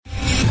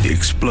The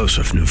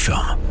explosive new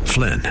film,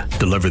 Flynn,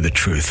 deliver the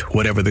truth,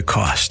 whatever the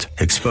cost,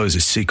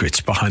 exposes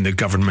secrets behind the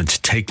government's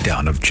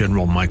takedown of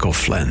General Michael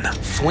Flynn.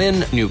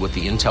 Flynn knew what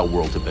the intel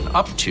world had been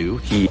up to.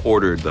 He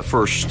ordered the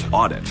first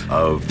audit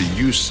of the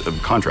use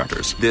of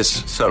contractors.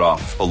 This set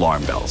off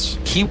alarm bells.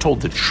 He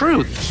told the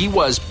truth. He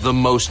was the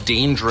most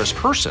dangerous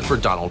person for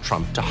Donald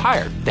Trump to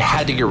hire. They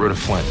had to get rid of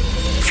Flynn.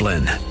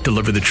 Flynn,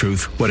 deliver the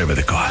truth, whatever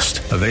the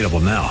cost. Available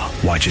now.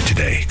 Watch it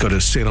today. Go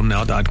to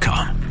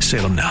salemnow.com.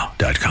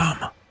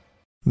 salemnow.com.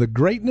 The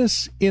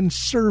greatness in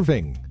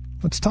serving.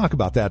 Let's talk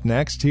about that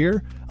next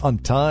here on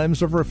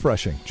Times of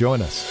Refreshing. Join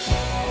us.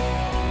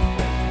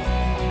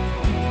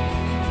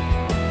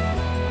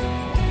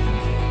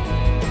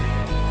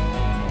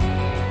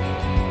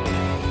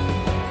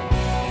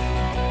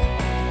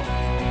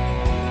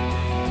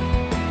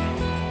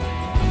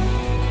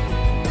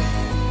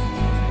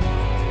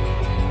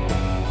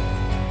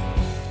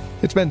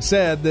 It's been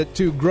said that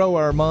to grow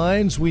our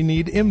minds, we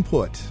need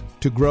input.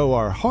 To grow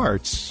our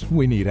hearts,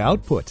 we need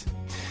output.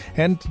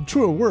 And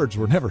truer words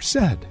were never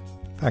said.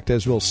 In fact,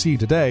 as we'll see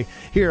today,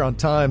 here on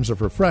Times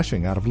of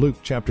Refreshing out of Luke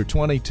chapter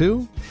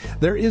 22,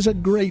 there is a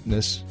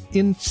greatness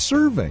in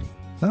serving,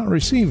 not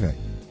receiving.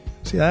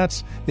 See,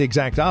 that's the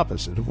exact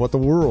opposite of what the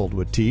world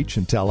would teach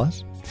and tell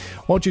us.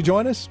 Won't you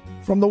join us?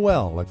 From The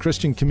Well, a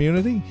Christian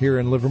community here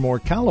in Livermore,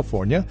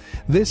 California,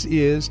 this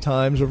is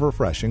Times of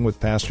Refreshing with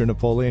Pastor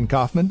Napoleon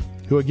Kaufman,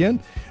 who again,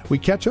 we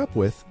catch up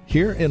with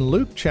here in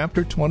Luke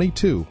chapter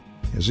 22,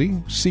 as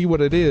we see what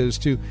it is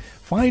to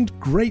find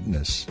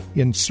greatness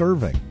in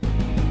serving.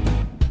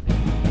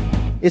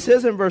 It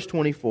says in verse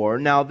 24,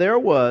 "Now there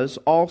was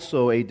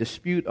also a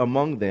dispute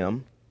among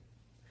them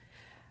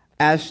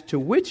as to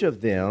which of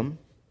them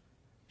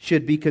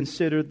should be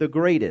considered the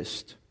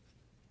greatest.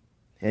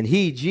 And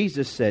he,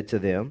 Jesus, said to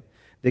them,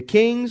 The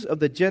kings of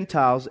the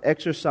Gentiles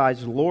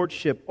exercise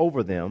lordship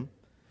over them,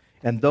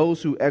 and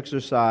those who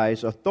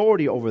exercise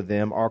authority over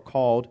them are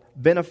called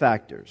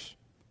benefactors.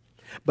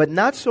 But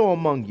not so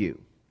among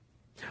you.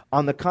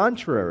 On the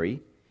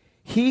contrary,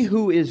 he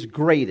who is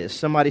greatest,"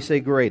 somebody say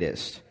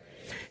greatest.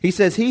 He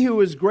says, "He who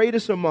is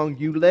greatest among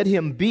you, let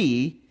him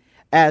be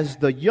as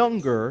the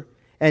younger,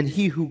 and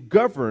he who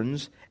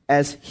governs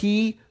as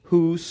he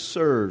who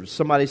serves."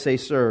 Somebody say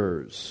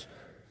serves.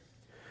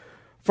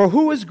 "For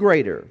who is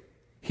greater,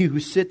 he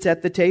who sits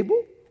at the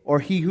table or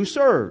he who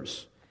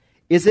serves?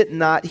 Is it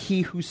not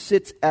he who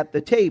sits at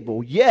the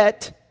table?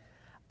 Yet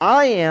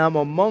I am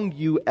among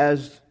you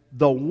as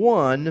the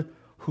one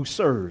who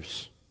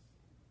serves.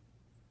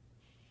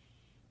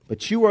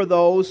 But you are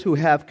those who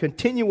have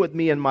continued with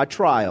me in my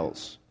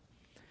trials,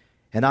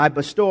 and I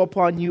bestow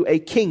upon you a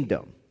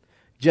kingdom,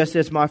 just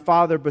as my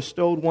Father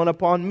bestowed one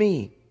upon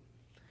me,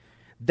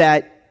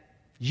 that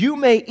you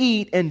may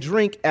eat and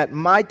drink at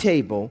my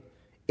table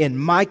in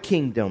my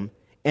kingdom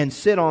and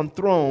sit on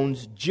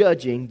thrones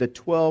judging the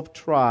 12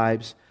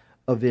 tribes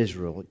of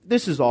Israel."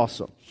 This is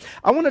awesome.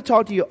 I want to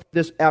talk to you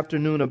this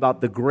afternoon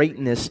about the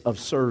greatness of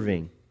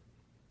serving.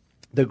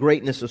 The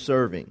greatness of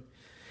serving.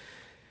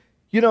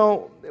 You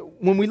know,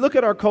 when we look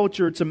at our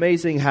culture, it's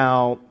amazing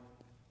how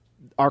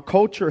our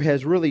culture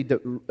has really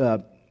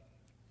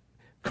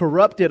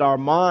corrupted our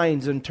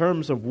minds in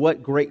terms of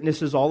what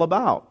greatness is all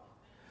about.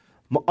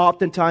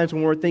 Oftentimes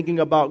when we're thinking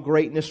about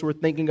greatness, we're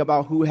thinking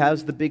about who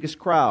has the biggest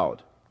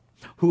crowd,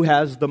 who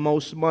has the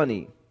most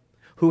money,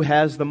 who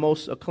has the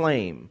most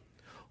acclaim,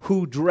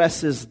 who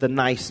dresses the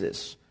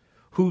nicest,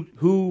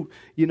 who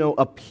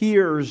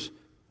appears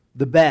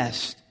the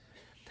best.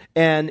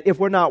 And if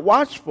we're not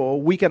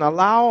watchful, we can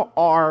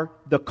allow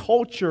the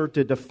culture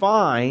to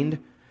define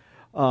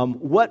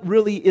what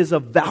really is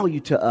of value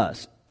to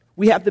us.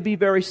 We have to be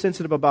very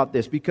sensitive about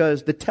this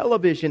because the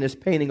television is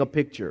painting a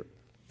picture.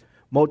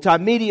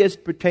 Multimedia is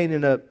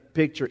painting a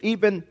picture.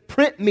 Even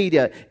print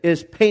media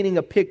is painting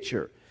a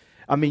picture.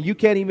 I mean, you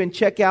can't even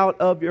check out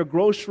of your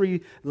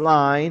grocery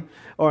line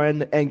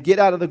and get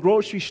out of the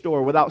grocery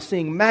store without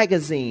seeing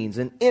magazines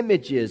and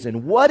images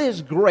and what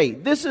is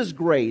great. This is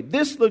great.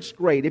 This looks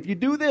great. If you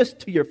do this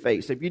to your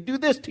face, if you do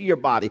this to your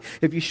body,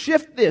 if you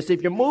shift this,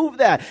 if you move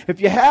that, if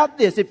you have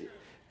this,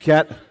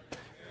 can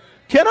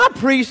I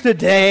preach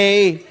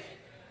today?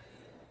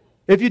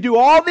 If you do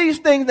all these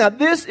things, now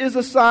this is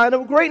a sign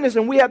of greatness,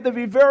 and we have to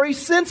be very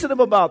sensitive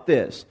about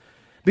this.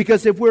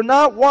 Because if we're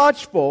not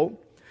watchful,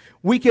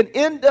 we can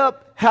end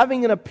up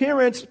having an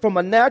appearance from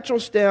a natural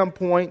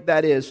standpoint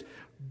that is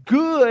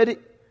good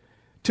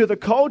to the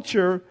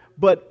culture,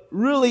 but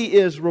really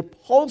is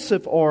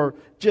repulsive or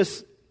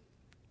just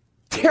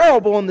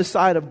terrible on the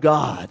side of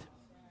God.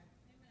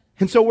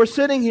 And so we're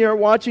sitting here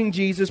watching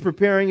Jesus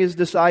preparing his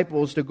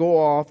disciples to go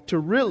off to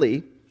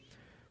really,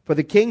 for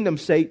the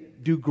kingdom's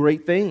sake, do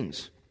great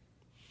things.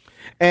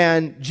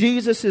 And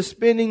Jesus is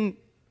spending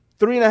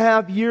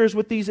 3.5 years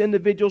with these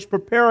individuals,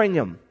 preparing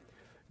them,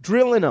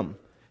 drilling them,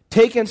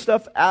 taking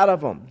stuff out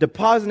of them,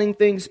 depositing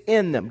things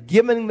in them,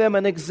 giving them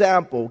an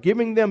example,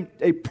 giving them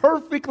a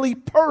perfectly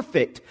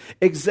perfect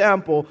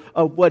example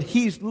of what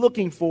he's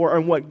looking for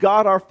and what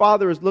God our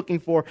Father is looking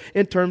for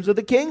in terms of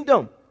the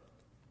kingdom.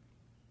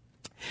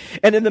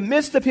 And in the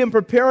midst of him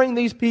preparing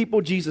these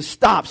people, Jesus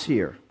stops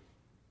here.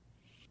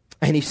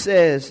 And it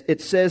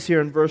says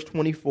here in verse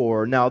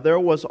 24, now there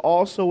was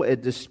also a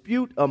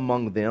dispute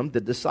among them,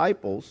 the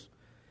disciples,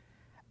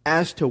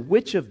 as to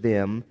which of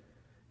them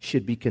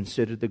should be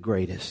considered the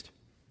greatest.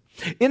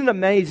 Isn't it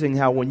amazing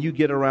how when you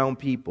get around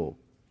people,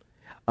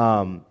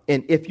 and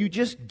if you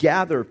just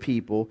gather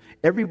people,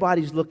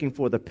 everybody's looking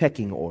for the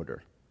pecking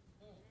order.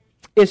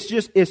 It's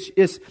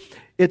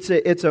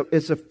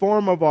a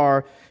form of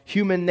our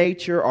human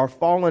nature, our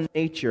fallen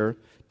nature,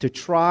 to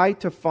try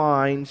to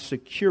find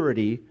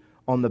security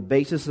on the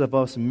basis of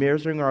us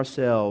measuring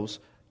ourselves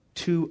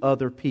to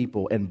other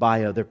people and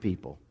by other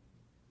people.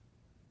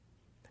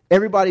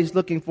 Everybody's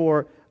looking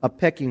for a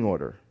pecking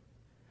order.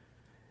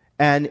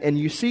 And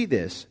you see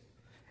this.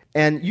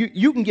 And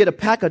you can get a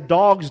pack of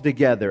dogs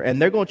together, and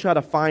they're going to try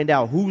to find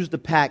out who's the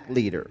pack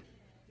leader.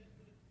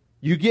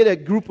 You get a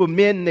group of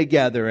men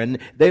together, and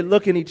they're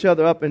looking each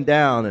other up and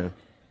down. And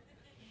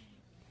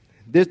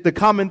the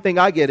common thing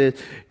I get is,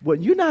 well,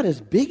 you're not as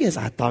big as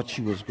I thought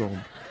you was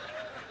going.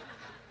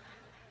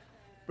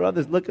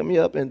 Brothers looking me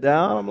up and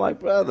down. I'm like,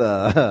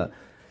 brother.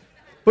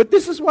 But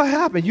this is what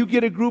happened. You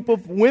get a group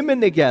of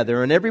women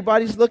together, and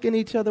everybody's looking at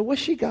each other. What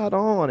she got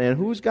on, and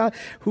who's got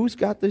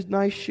the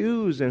nice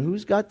shoes, and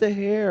who's got the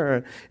hair.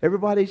 And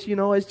everybody's,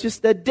 it's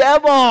just the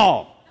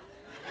devil.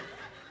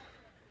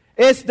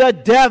 It's the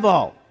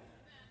devil.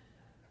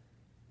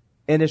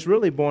 And it's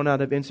really born out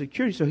of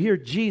insecurity. So here,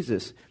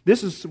 Jesus,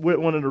 this is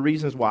one of the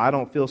reasons why I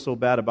don't feel so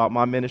bad about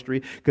my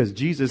ministry, because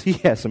Jesus, he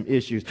has some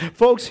issues.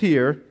 Folks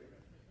here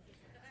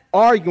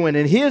arguing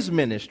in his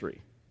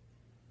ministry.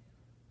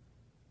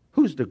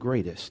 Who's the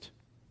greatest?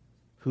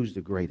 Who's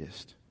the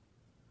greatest?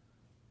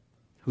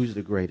 Who's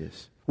the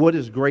greatest? What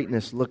does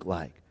greatness look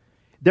like?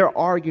 They're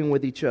arguing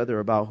with each other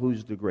about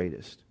who's the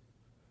greatest.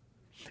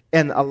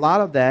 And a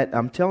lot of that,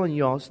 I'm telling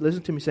you all,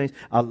 listen to me, saints,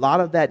 a lot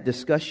of that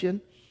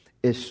discussion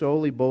is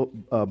solely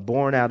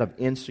born out of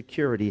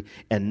insecurity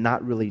and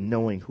not really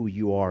knowing who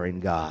you are in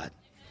God.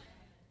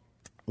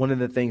 One of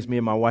the things me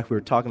and my wife, we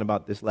were talking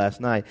about this last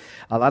night,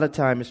 a lot of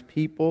times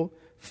people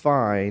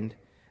find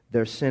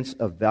their sense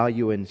of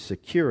value and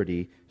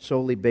security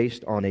solely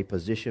based on a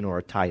position or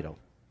a title.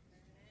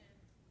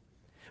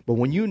 But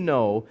when you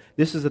know,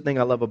 this is the thing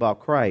I love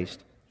about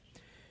Christ,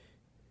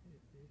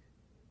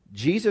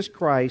 Jesus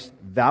Christ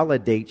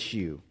validates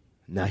you.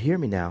 Now hear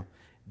me now.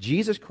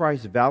 Jesus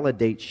Christ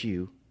validates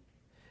you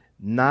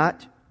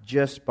not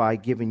just by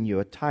giving you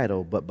a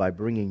title, but by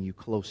bringing you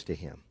close to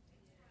him.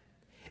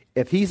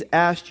 If he's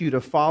asked you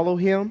to follow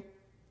him,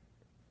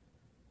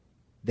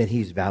 then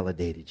he's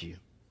validated you.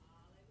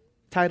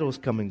 Titles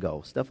come and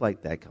go. Stuff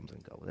like that comes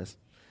and go. That's,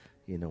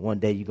 one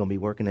day you're going to be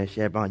working at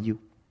Chevron, you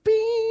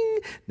bing.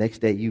 Next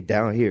day you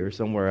down here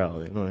somewhere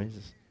else.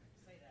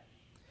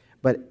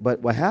 But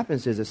what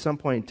happens is at some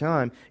point in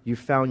time, you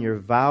found your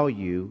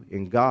value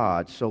in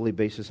God solely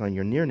based on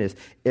your nearness.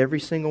 Every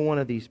single one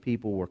of these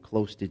people were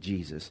close to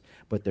Jesus,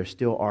 but they're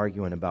still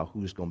arguing about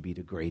who's going to be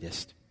the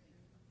greatest.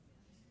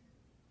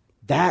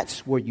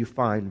 That's where you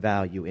find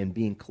value in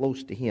being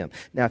close to him.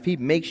 Now, if he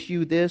makes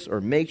you this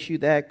or makes you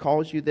that,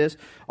 calls you this,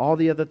 all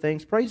the other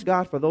things, praise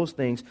God for those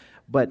things.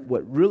 But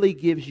what really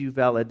gives you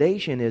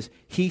validation is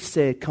he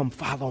said, come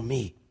follow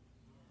me.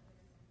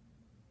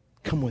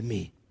 Come with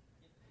me.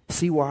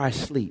 See where I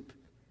sleep.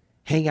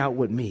 Hang out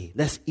with me.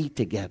 Let's eat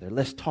together.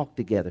 Let's talk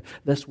together.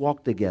 Let's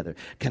walk together.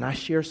 Can I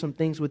share some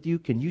things with you?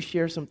 Can you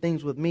share some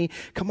things with me?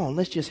 Come on,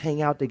 let's just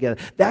hang out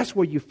together. That's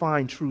where you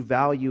find true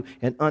value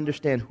and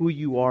understand who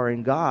you are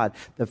in God.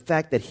 The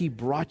fact that he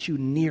brought you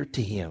near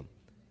to him.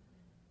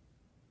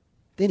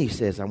 Then he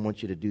says, I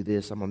want you to do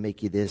this. I'm going to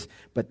make you this.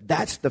 But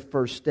that's the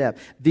first step.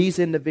 These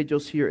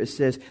individuals here, it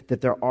says that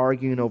they're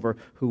arguing over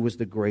who was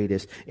the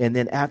greatest. And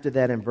then after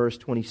that, in verse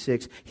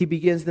 26, he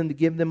begins then to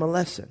give them a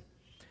lesson.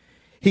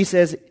 He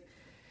says,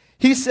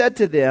 he said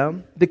to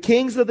them, the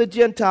kings of the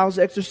Gentiles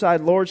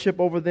exercise lordship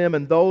over them,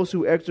 and those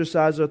who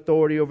exercise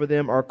authority over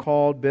them are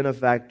called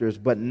benefactors,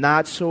 but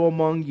not so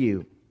among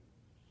you.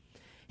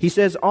 He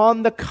says,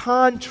 on the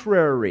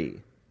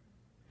contrary.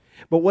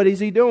 But what is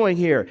he doing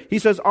here? He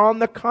says, on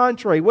the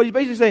contrary. What he's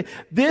basically saying,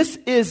 this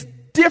is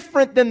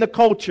different than the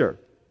culture,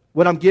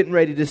 what I'm getting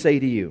ready to say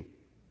to you.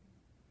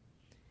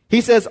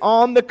 He says,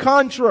 on the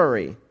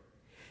contrary,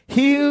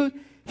 he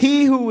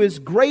who is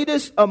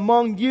greatest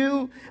among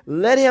you,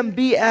 let him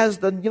be as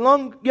the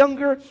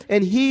younger,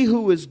 and he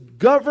who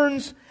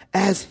governs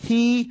as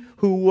he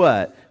who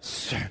what?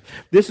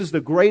 This is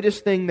the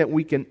greatest thing that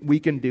we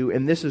can do,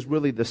 and this is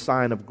really the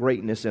sign of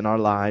greatness in our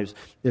lives,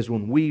 is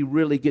when we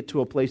really get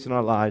to a place in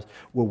our lives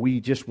where we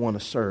just want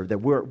to serve. That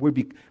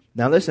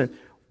now listen,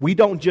 we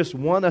don't just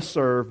want to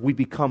serve, we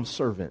become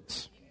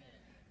servants.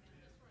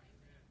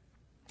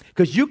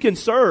 Because you can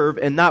serve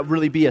and not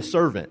really be a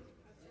servant.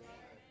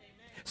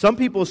 Some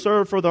people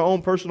serve for their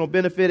own personal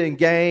benefit and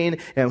gain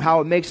and how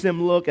it makes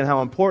them look and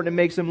how important it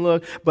makes them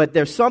look. But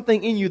there's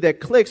something in you that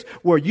clicks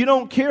where you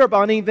don't care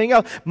about anything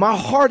else. My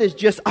heart is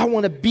just, I don't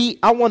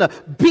want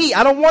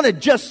to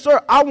just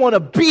serve. I want to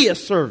be a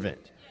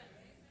servant.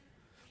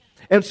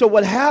 And so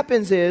what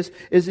happens is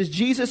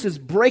Jesus is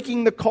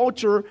breaking the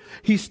culture.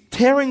 He's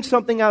tearing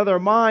something out of their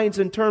minds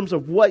in terms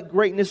of what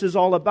greatness is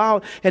all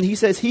about. And he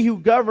says, he who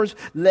governs,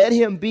 let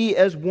him be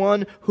as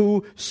one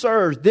who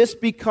serves. This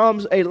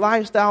becomes a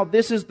lifestyle.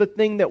 This is the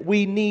thing that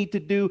we need to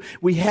do.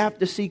 We have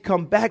to see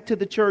come back to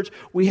the church.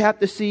 We have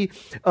to see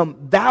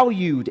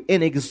valued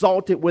and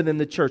exalted within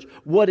the church.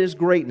 What is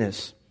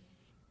greatness?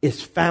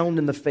 It's found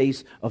in the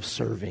face of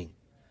serving.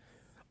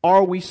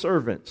 Are we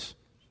servants?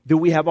 Do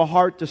we have a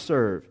heart to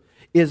serve?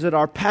 Is it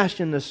our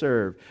passion to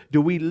serve?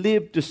 Do we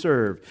live to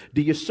serve?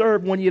 Do you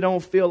serve when you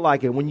don't feel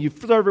like it? When you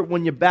serve it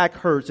when your back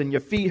hurts and your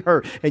feet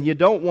hurt and you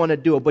don't want to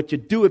do it, but you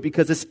do it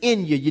because it's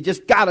in you. You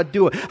just got to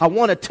do it. I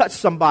want to touch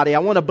somebody. I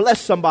want to bless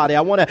somebody.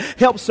 I want to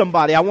help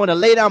somebody. I want to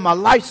lay down my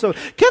life. So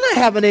can I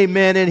have an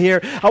amen in here?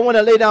 I want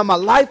to lay down my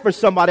life for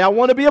somebody. I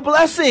want to be a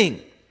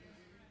blessing.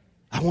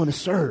 I want to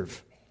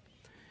serve.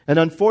 And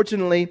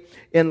unfortunately,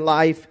 in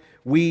life,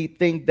 we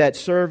think that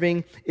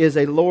serving is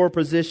a lower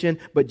position,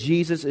 but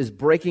Jesus is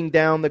breaking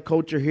down the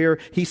culture here.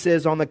 He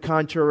says, on the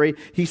contrary,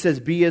 he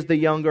says, be as the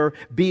younger,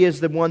 be as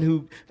the one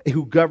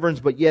who governs,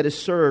 but yet is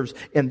serves.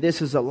 And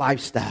this is a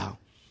lifestyle.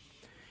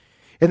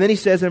 And then he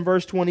says in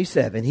verse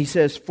 27, he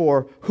says,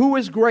 for who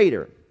is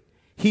greater,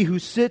 he who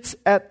sits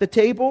at the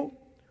table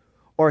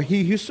or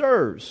he who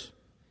serves?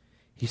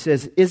 He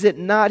says, is it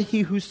not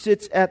he who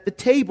sits at the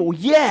table?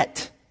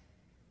 Yet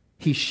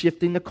he's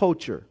shifting the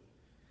culture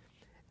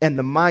and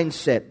the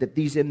mindset that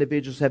these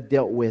individuals have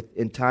dealt with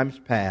in times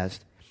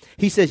past.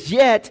 He says,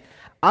 yet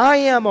I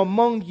am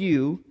among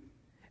you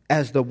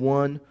as the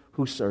one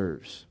who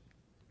serves.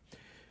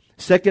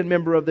 Second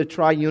member of the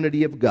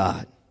triunity of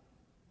God.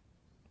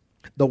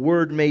 The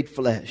Word made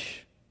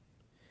flesh.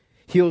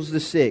 Heals the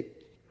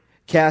sick.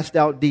 Cast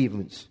out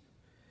demons.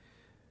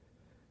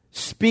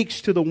 Speaks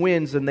to the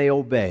winds and they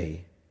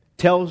obey.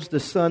 Tells the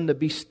sun to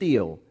be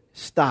still.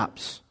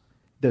 Stops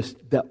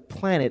the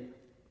planet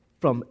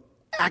from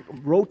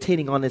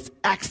rotating on its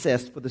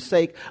axis for the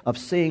sake of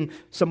seeing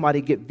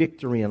somebody get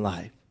victory in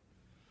life.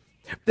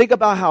 Think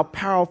about how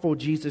powerful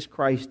Jesus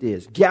Christ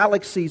is.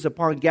 Galaxies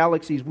upon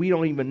galaxies we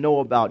don't even know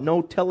about.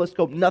 No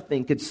telescope,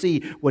 nothing could see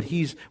what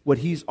he's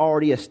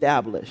already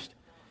established.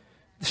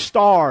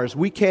 Stars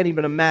we can't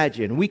even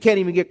imagine. We can't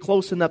even get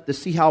close enough to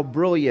see how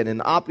brilliant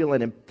and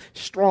opulent and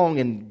strong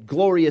and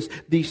glorious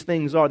these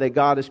things are that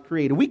God has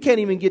created. We can't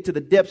even get to the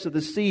depths of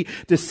the sea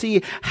to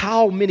see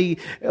how many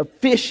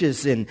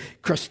fishes and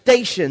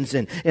crustaceans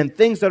and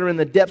things that are in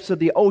the depths of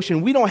the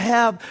ocean. We don't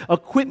have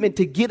equipment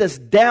to get us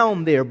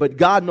down there, but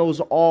God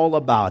knows all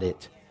about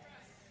it.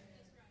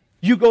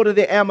 You go to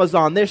the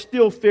Amazon, they're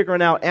still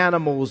figuring out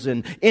animals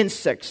and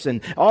insects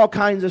and all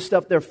kinds of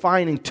stuff they're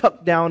finding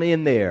tucked down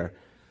in there.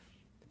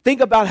 Think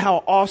about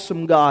how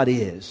awesome God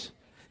is.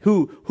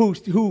 Who,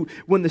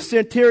 when the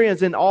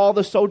centurions and all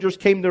the soldiers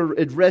came to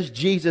address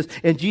Jesus,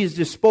 and Jesus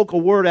just spoke a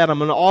word at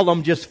them, and all of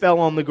them just fell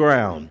on the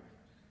ground.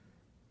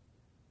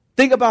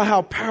 Think about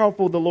how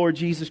powerful the Lord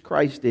Jesus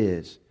Christ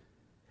is.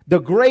 The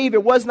grave,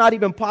 it was not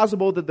even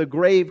possible that the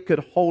grave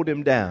could hold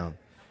him down.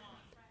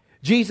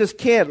 Jesus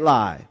can't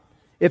lie.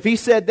 If he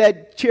said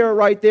that chair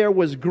right there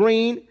was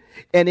green,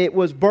 and it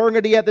was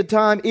burgundy at the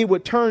time, it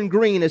would turn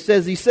green. It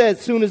says he said,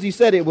 as soon as he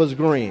said it was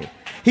green.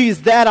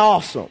 He's that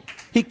awesome.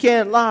 He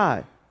can't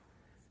lie.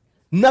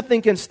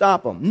 Nothing can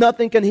stop him.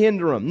 Nothing can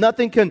hinder him.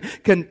 Nothing can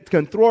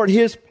thwart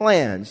his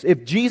plans.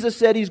 If Jesus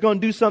said he's going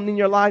to do something in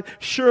your life,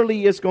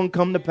 surely it's going to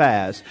come to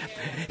pass.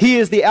 He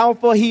is the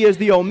Alpha. He is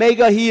the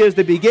Omega. He is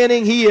the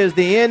beginning. He is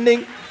the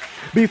ending.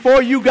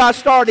 Before you got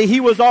started,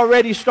 he was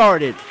already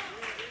started.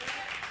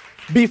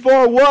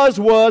 Before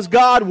was,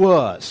 God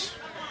was.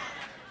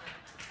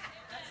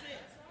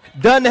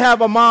 Doesn't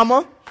have a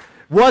mama.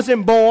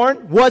 Wasn't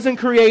born, wasn't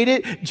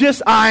created,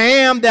 just I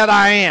am that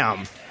I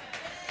am.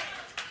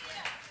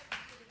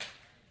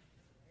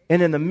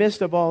 And in the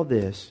midst of all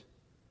this,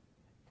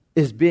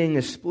 is being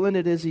as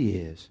splendid as he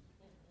is,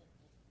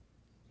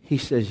 he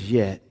says,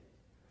 yet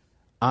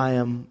I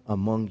am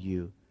among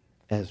you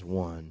as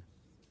one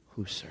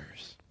who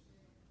serves.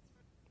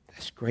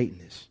 That's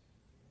greatness.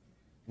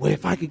 Well,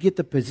 if I could get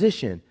the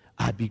position,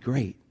 I'd be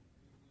great.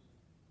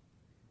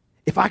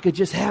 If I could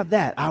just have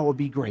that, I would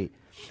be great.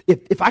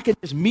 If I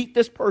could just meet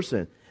this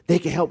person, they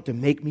can help to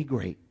make me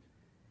great.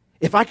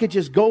 If I could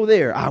just go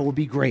there, I will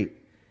be great.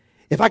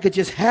 If I could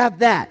just have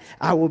that,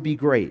 I will be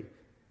great.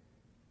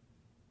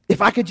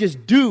 If I could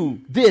just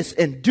do this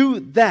and do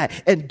that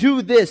and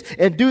do this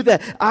and do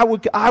that,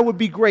 I would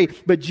be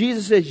great. But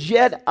Jesus says,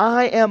 yet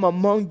I am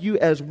among you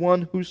as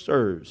one who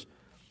serves.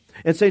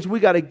 And saints, we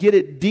got to get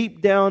it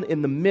deep down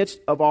in the midst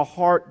of our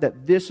heart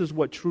that this is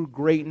what true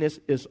greatness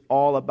is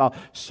all about.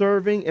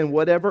 Serving in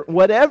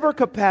whatever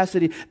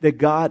capacity that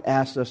God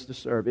asks us to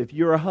serve. If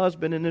you're a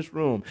husband in this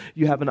room,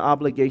 you have an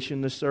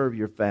obligation to serve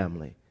your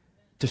family.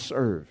 To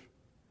serve.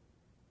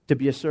 To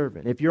be a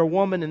servant. If you're a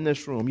woman in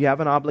this room, you have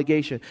an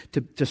obligation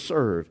to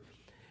serve.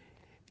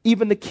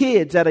 Even the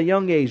kids at a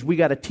young age, we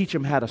got to teach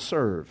them how to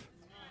serve.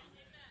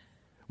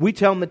 We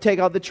tell them to take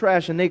out the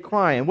trash and they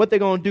crying. What they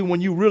going to do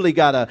when you really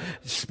got to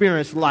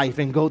experience life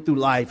and go through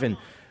life? And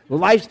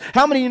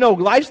How many of you know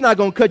life's not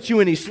going to cut you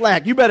any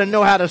slack? You better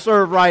know how to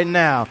serve right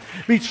now.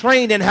 Be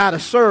trained in how to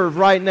serve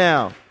right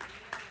now.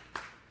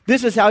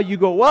 This is how you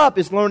go up,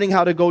 is learning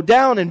how to go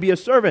down and be a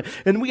servant.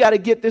 And we got to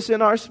get this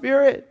in our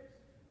spirit.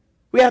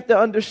 We have to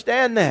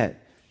understand that.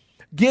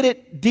 Get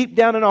it deep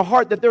down in our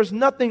heart that there's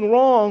nothing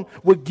wrong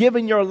with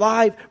giving your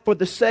life for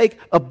the sake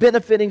of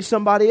benefiting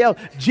somebody else.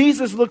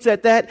 Jesus looks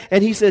at that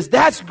and he says,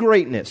 that's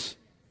greatness.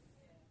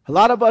 A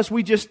lot of us,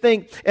 we just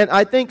think, and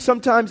I think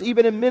sometimes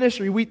even in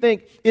ministry, we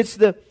think it's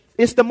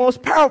the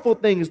most powerful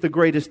thing is the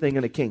greatest thing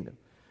in the kingdom.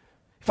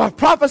 If I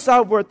prophesy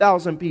over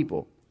 1,000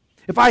 people,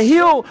 if I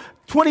heal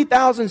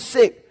 20,000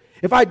 sick,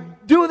 if I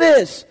do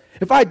this,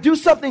 if I do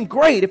something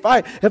great,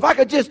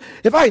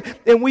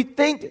 and we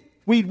think,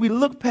 we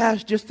look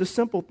past just a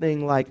simple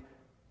thing like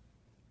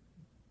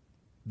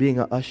being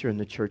an usher in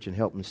the church and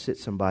helping sit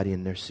somebody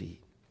in their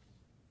seat.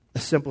 A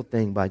simple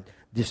thing by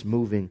just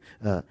moving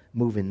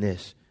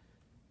this.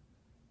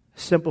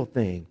 Simple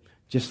thing,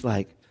 just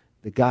like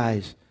the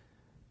guys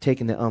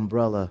taking the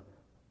umbrella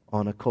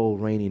on a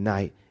cold, rainy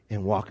night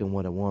and walking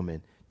with a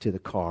woman to the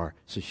car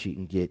so she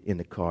can get in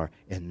the car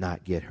and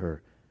not get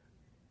her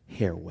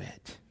hair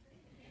wet.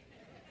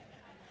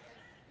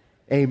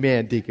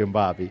 Amen, Deacon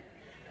Bobby.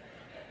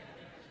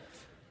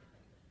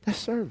 That's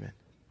serving.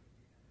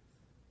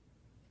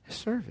 That's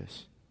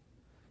service.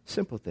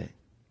 Simple thing.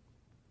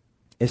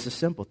 It's the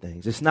simple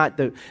things. It's not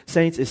the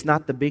saints, it's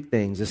not the big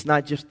things. It's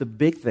not just the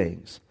big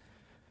things.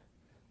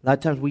 A lot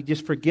of times we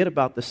just forget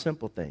about the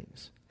simple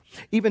things.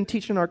 Even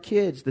teaching our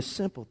kids the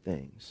simple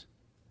things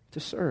to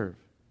serve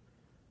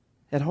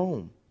at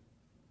home.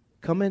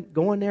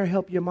 Go in there,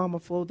 help your mama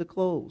fold the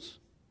clothes.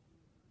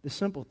 The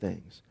simple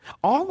things.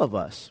 All of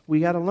us,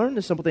 we got to learn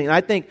the simple thing. And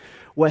I think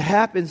what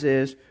happens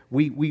is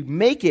we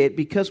make it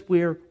because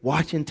we're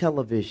watching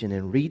television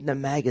and reading the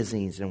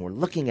magazines and we're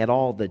looking at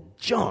all the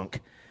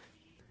junk.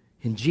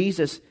 And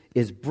Jesus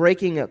is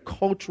breaking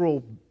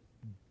cultural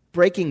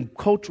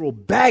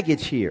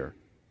baggage here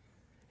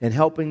and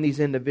helping these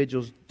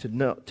individuals to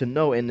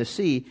know and to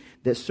see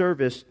that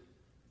service,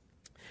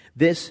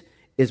 this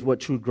is what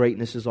true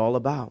greatness is all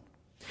about.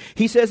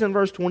 He says in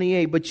verse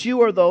 28, but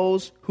you are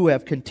those who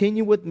have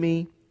continued with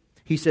me,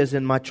 he says,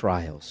 in my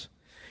trials.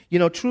 You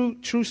know,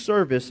 true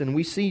service, and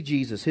we see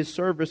Jesus, his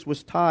service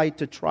was tied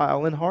to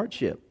trial and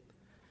hardship.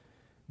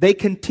 They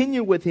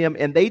continue with him,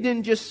 and they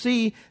didn't just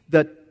see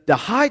the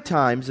high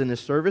times in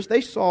his service.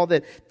 They saw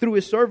that through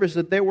his service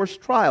that there were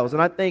trials.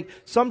 And I think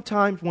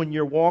sometimes when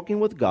you're walking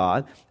with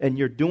God and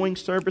you're doing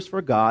service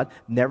for God,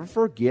 never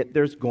forget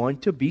there's going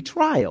to be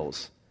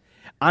trials.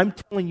 I'm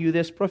telling you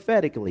this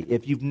prophetically.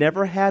 If you've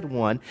never had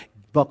one,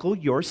 buckle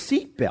your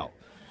seatbelt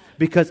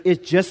because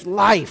it's just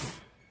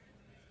life.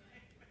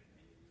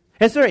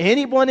 Is there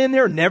anyone in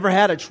there who never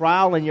had a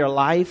trial in your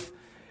life?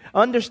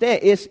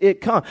 Understand,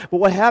 it comes. But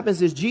what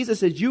happens is Jesus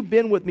says, you've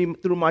been with me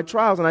through my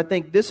trials. And I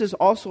think this is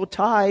also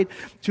tied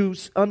to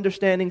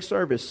understanding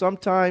service.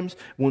 Sometimes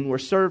when we're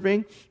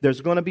serving,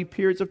 there's going to be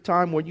periods of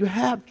time where you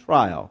have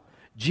trial.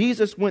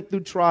 Jesus went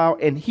through trial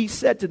and he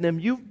said to them,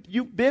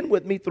 you've been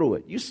with me through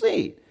it. You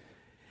see,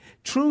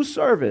 true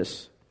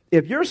service,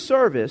 if your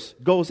service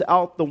goes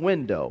out the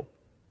window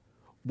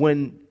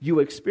when you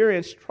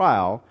experience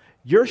trial,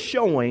 you're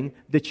showing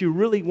that you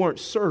really weren't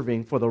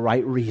serving for the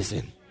right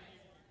reason.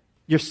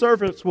 Your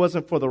service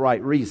wasn't for the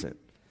right reason.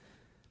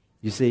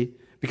 You see?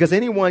 Because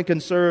anyone can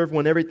serve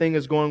when everything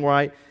is going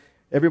right.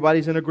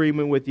 Everybody's in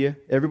agreement with you.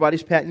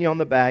 Everybody's patting you on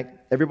the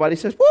back. Everybody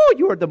says, woo,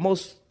 you are the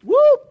most,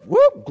 woo,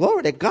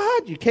 glory to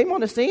God. You came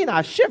on the scene.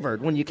 I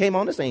shivered when you came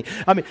on the scene.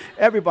 I mean,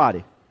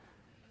 everybody.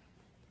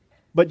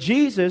 But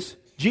Jesus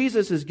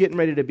is getting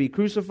ready to be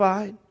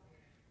crucified.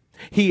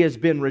 He has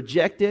been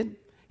rejected.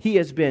 He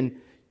has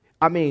been,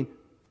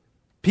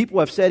 people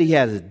have said he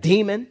has a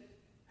demon.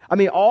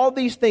 All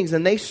these things,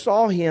 and they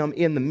saw him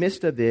in the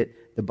midst of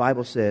it. The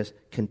Bible says,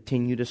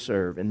 continue to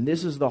serve. And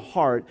this is the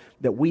heart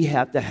that we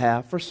have to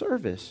have for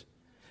service.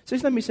 So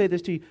just let me say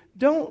this to you.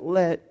 Don't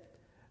let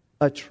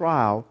a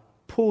trial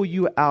pull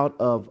you out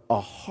of a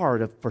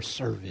heart for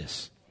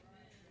service.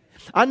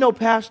 I know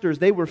pastors,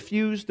 they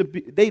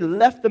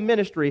left the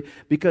ministry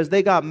because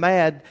they got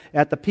mad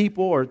at the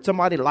people or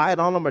somebody lied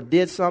on them or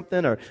did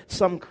something or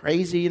something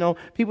crazy,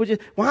 People just,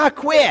 I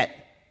quit.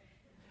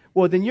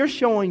 Well, then you're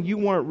showing you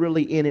weren't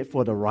really in it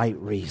for the right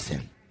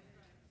reason.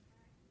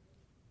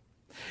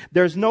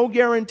 There's no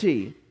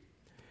guarantee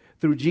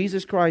through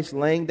Jesus Christ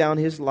laying down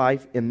his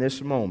life in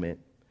this moment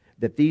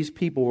that these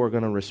people were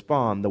going to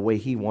respond the way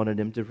he wanted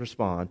them to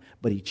respond,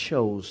 but he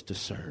chose to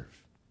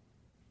serve.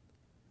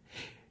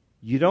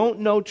 You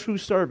don't know true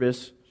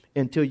service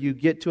until you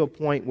get to a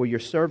point where you're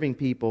serving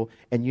people,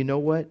 and you know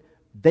what?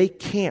 They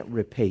can't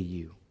repay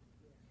you.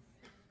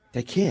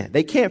 They can't.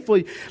 They can't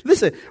fully.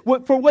 Listen,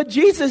 for what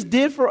Jesus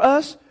did for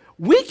us,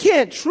 we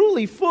can't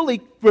truly,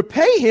 fully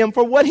repay him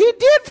for what he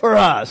did for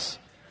us.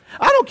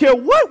 I don't care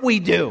what we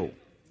do.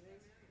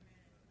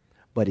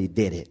 But he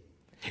did it.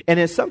 And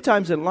then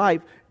sometimes in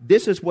life,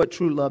 this is what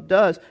true love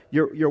does.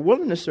 You're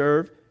willing to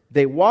serve.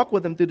 They walk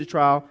with him through the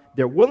trial.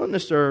 They're willing to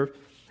serve.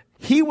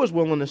 He was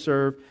willing to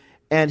serve.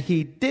 And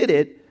he did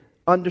it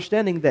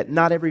understanding that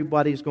not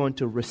everybody is going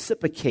to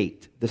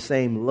reciprocate the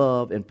same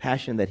love and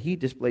passion that he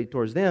displayed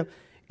towards them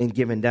in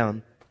giving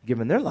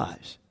their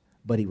lives.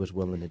 But he was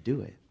willing to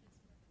do it.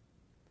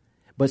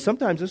 But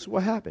sometimes this is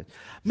what happens.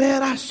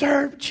 Man, I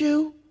served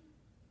you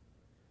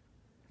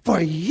for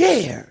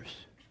years,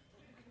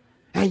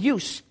 and you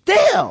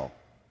still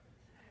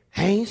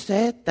ain't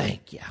said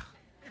thank you.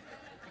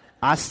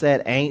 I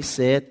said ain't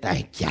said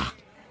thank you.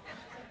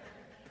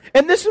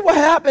 And this is what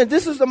happens.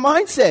 This is the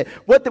mindset.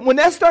 When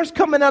that starts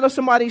coming out of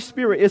somebody's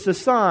spirit, it's a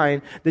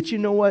sign that, you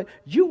know what?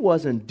 You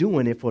wasn't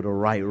doing it for the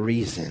right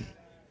reason.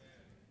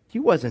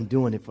 You wasn't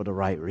doing it for the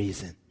right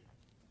reason.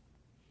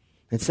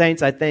 And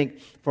saints, I think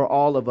for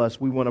all of us,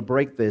 we want to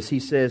break this. He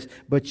says,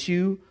 but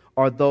you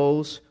are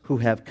those who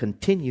have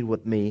continued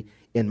with me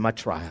in my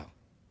trial.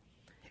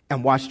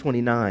 And watch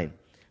 29,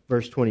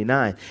 verse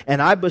 29.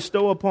 And I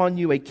bestow upon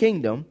you a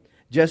kingdom,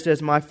 just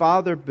as my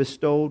Father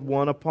bestowed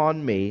one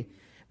upon me,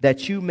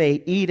 that you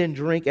may eat and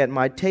drink at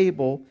my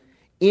table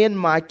in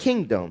my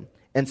kingdom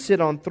and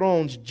sit on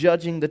thrones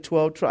judging the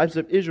 12 tribes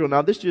of Israel.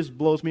 Now, this just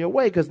blows me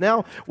away, because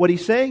now what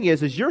he's saying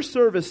is your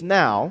service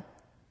now,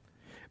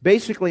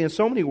 basically in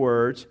so many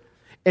words,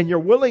 and your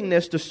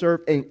willingness to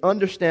serve and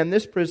understand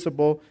this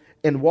principle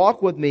and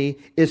walk with me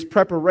is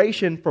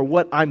preparation for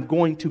what I'm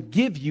going to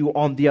give you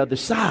on the other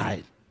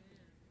side.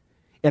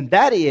 And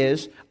that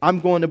is, I'm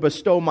going to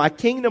bestow my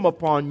kingdom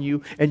upon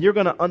you, and you're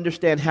going to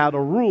understand how to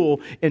rule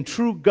in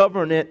true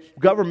government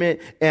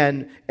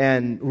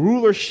and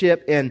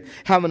rulership, and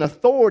having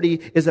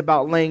authority is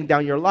about laying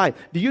down your life.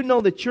 Do you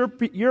know that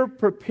you're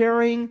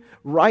preparing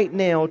right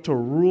now to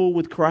rule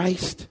with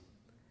Christ?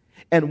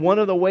 And one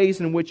of the ways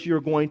in which you're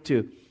going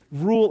to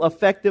rule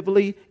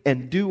effectively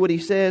and do what he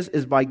says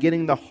is by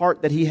getting the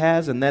heart that he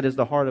has, and that is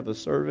the heart of a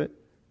servant.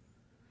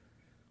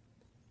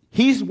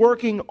 He's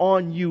working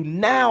on you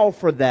now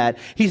for that.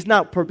 He's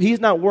not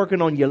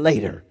working on you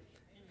later.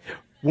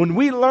 When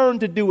we learn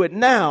to do it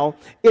now,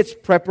 it's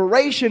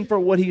preparation for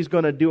what he's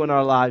going to do in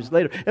our lives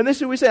later. And this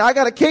is what we say, I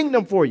got a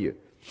kingdom for you.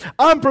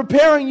 I'm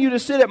preparing you to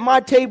sit at my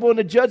table and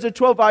to judge the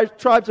 12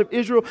 tribes of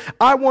Israel.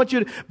 I want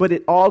you to, but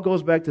it all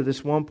goes back to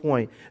this one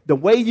point. The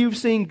way you've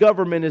seen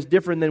government is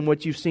different than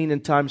what you've seen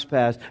in times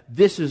past.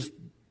 This is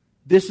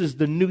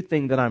the new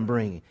thing that I'm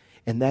bringing.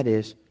 And that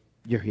is,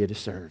 you're here to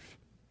serve.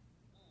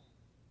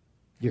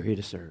 You're here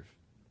to serve.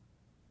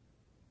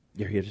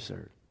 You're here to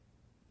serve.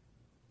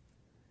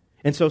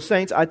 And so,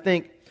 saints, I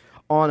think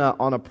on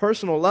a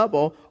personal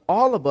level,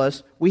 all of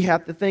us, we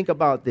have to think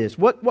about this.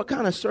 What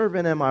kind of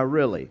servant am I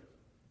really?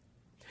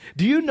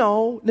 Do you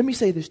know, let me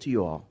say this to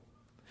you all.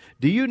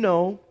 Do you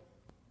know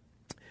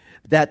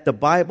that the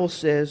Bible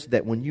says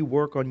that when you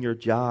work on your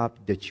job,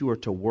 that you are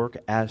to work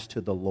as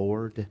to the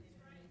Lord?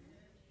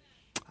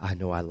 I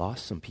know I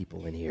lost some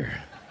people in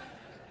here.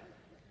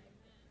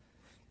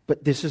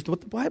 But this is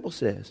what the Bible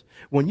says.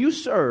 When you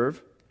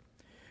serve,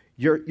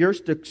 you're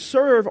to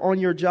serve on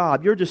your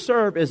job. You're to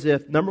serve as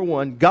if, number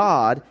one,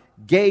 God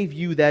gave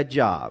you that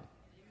job.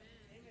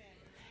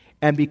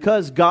 And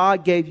because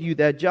God gave you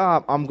that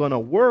job, I'm going to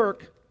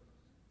work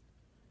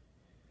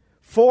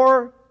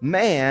for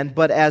man,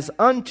 but as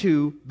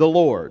unto the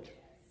Lord.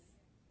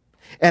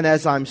 And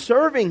as I'm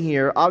serving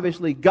here,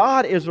 obviously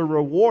God is a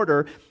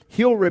rewarder.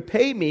 He'll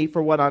repay me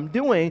for what I'm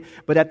doing,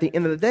 but at the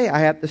end of the day,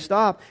 I have to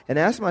stop and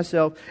ask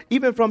myself,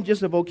 even from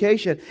just a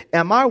vocation,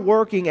 am I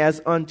working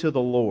as unto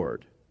the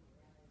Lord?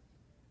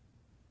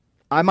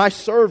 Am I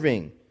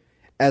serving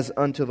as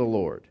unto the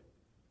Lord?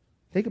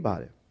 Think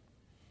about it.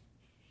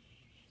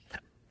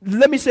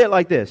 Let me say it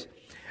like this.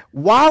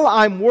 While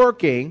I'm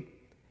working,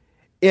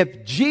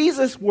 if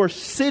Jesus were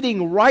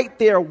sitting right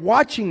there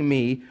watching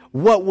me,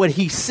 what would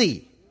he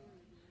see?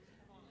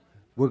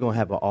 We're going to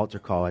have an altar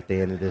call at the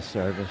end of this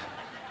service.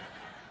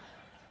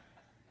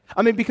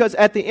 I mean, because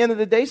at the end of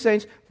the day,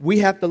 saints, we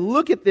have to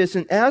look at this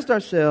and ask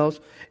ourselves,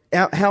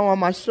 how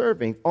am I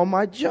serving? On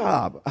my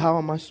job, how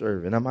am I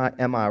serving?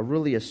 Am I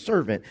really a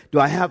servant? Do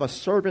I have a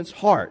servant's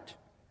heart?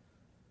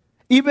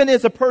 Even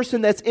as a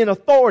person that's in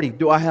authority,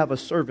 do I have a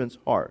servant's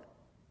heart?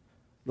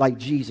 Like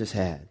Jesus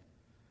had.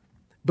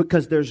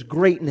 Because there's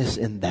greatness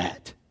in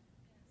that.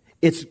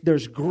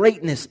 There's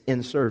greatness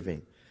in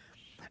serving.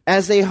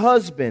 As a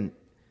husband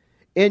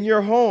in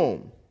your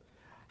home,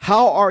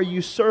 how are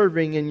you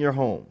serving in your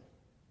home?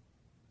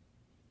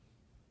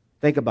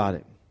 Think about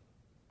it.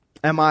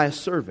 Am I a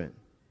servant?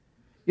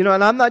 You know,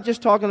 and I'm not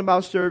just talking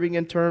about serving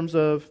in terms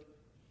of,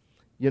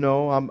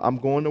 I'm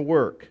going to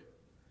work.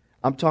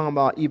 I'm talking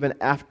about even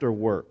after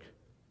work.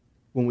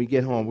 When we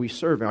get home, we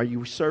serving. Are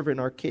you serving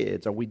our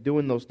kids? Are we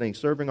doing those things?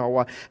 Serving our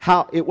wife?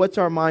 What's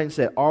our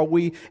mindset? Are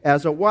we,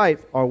 as a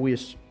wife, are we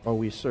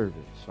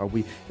servants?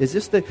 Is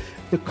this the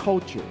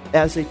culture?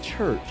 As a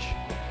church,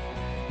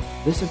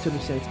 listen to the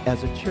saints,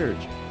 as a church,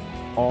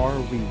 are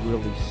we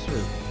really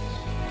servants?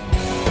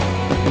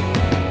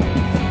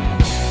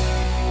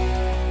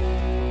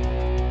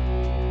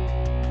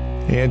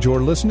 And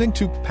you're listening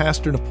to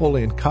Pastor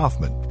Napoleon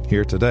Kaufman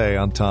here today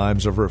on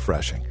Times of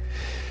Refreshing.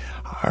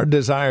 Our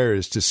desire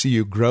is to see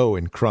you grow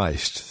in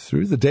Christ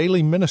through the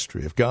daily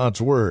ministry of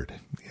God's Word.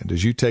 And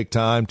as you take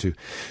time to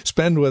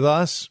spend with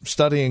us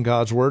studying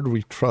God's Word,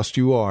 we trust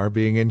you are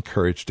being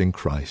encouraged in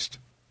Christ.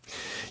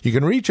 You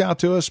can reach out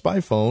to us by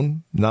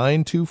phone,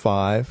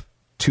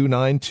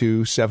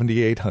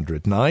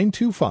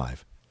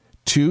 925-292-7800,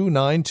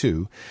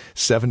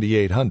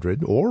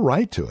 925-292-7800, or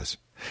write to us.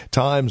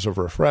 Times of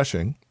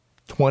Refreshing,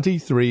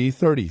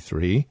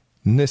 2333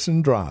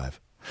 Nissen Drive,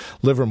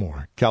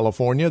 Livermore,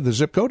 California. The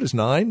zip code is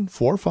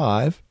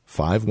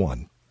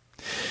 94551.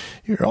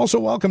 You're also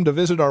welcome to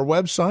visit our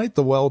website,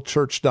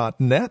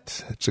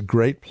 thewellchurch.net. It's a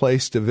great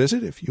place to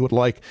visit if you would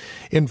like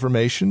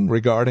information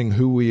regarding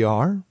who we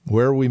are,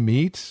 where we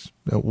meet,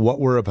 what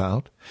we're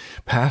about.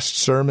 Past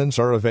sermons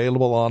are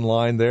available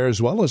online there,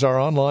 as well as our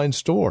online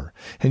store,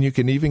 and you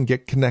can even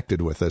get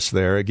connected with us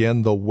there.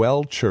 Again,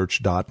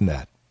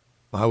 thewellchurch.net.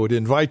 I would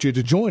invite you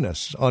to join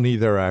us on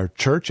either our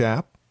church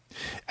app,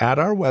 at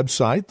our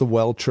website,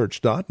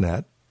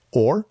 thewellchurch.net,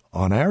 or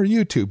on our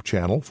YouTube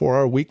channel for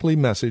our weekly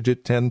message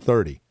at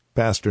 10:30.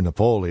 Pastor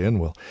Napoleon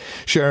will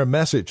share a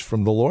message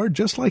from the Lord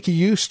just like he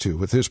used to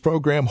with his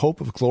program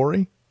Hope of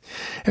Glory.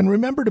 And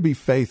remember to be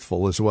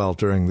faithful as well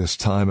during this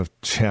time of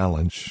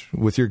challenge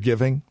with your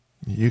giving.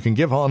 You can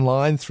give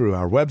online through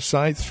our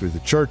website, through the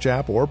church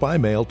app, or by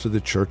mail to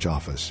the church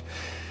office.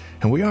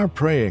 And we are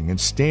praying and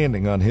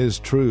standing on his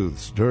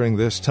truths during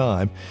this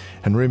time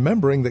and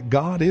remembering that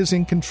God is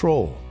in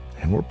control,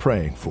 and we're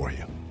praying for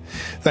you.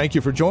 Thank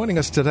you for joining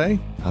us today.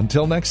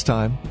 Until next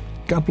time,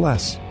 God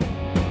bless.